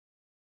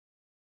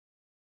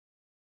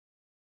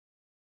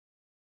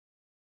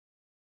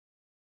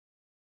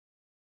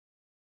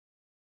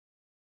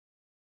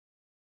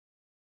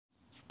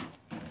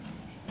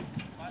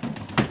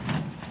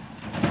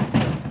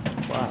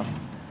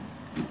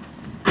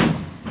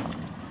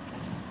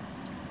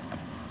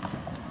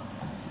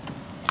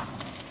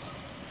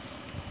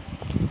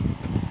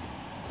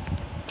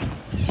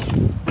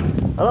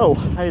Hello,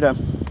 how you doing?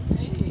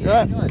 Hey, you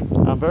how you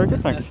doing? I'm very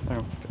good, thanks. Hang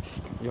on.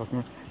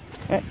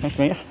 Hey, nice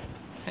to meet you.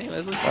 Hey,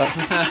 Leslie.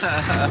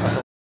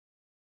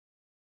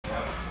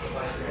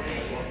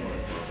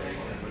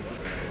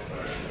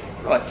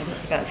 Right, so this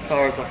is about as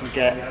far as I can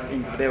get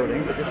into the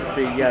building, but this is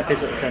the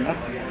visitor centre,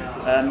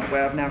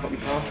 where I've now got my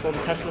pass for the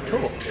Tesla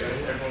tour.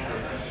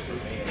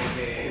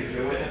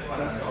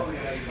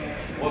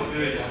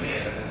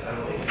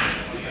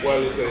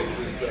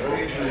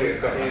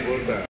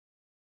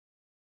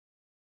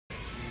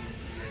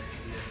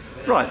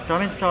 Right, so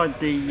I'm inside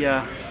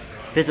the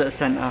visitor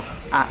centre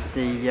at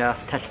the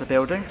Tesla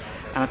building,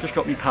 and I've just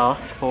got my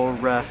pass for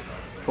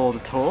the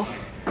tour,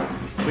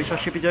 which I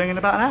should be doing in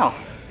about an hour.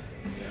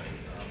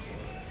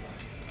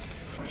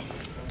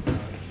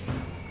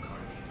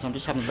 So I'm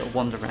just having a little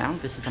wander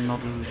around. This is a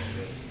model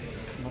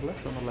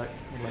left or model left?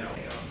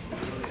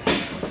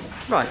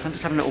 Right, so I'm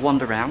just having a little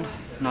wander around.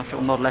 It's a nice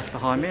little Model S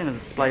behind me and the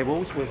display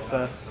walls with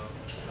the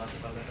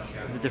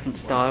different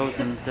styles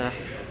and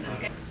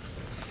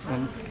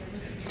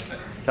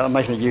so I'm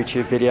making a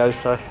YouTube video,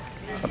 so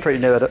I'm pretty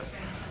new at it.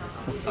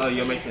 Oh,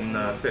 you're making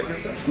I'm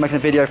making a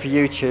video for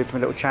YouTube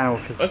from a little channel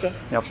because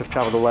I've just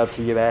travelled all over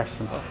to the US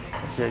and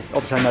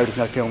obviously I know there's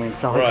no filming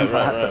inside,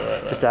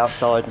 right. Just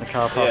outside in the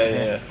car park.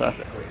 So.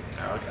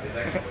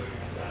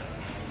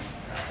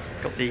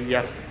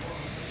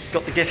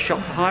 Got the gift shop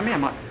behind me. I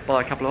might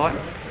buy a couple of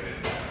items.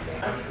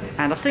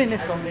 And I've seen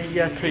this on the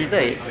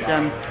TV.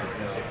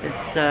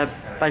 It's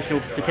basically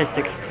all the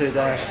statistics to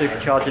their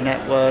supercharger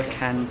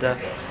network and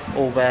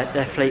all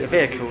their fleet of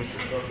vehicles.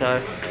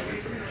 So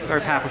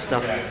very powerful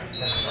stuff.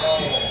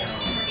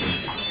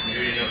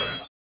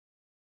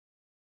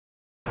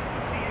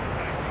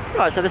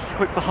 Right, so this is a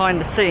quick behind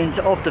the scenes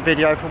of the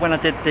video for when I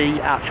did the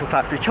actual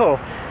factory tour.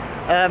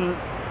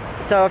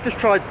 So I've just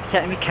tried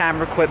setting my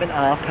camera equipment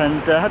up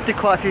and had to do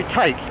quite a few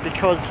takes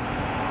because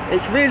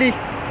it's really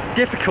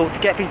difficult to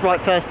get things right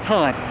first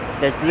time.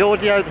 There's the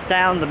audio, the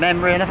sound, the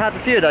memory, and I've had a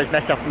few of those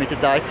mess up with me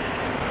today.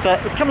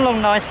 But it's come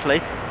along nicely,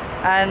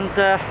 and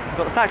I've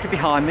got the factory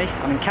behind me.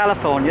 I'm in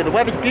California, the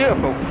weather's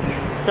beautiful.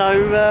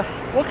 So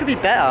what could be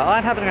better?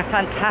 I'm having a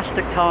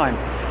fantastic time,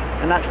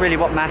 and that's really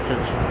what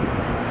matters.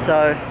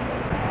 So,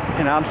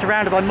 you know, I'm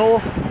surrounded by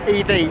more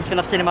EVs than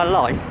I've seen in my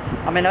life.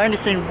 I mean, I've only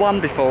seen one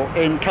before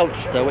in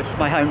Colchester, which is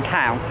my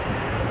hometown,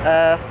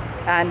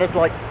 and there's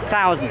like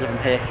thousands of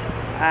them here,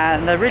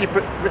 and they're really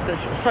they're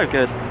so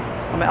good.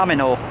 I mean, I'm in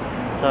awe.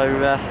 So,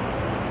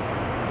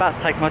 about to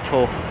take my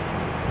tour.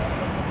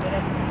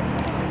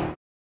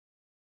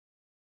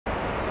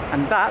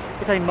 And that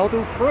is a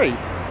Model 3.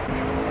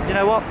 You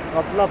know what?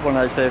 I'd love one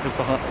of those vehicles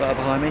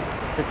behind me.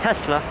 It's a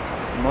Tesla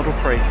Model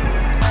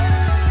 3.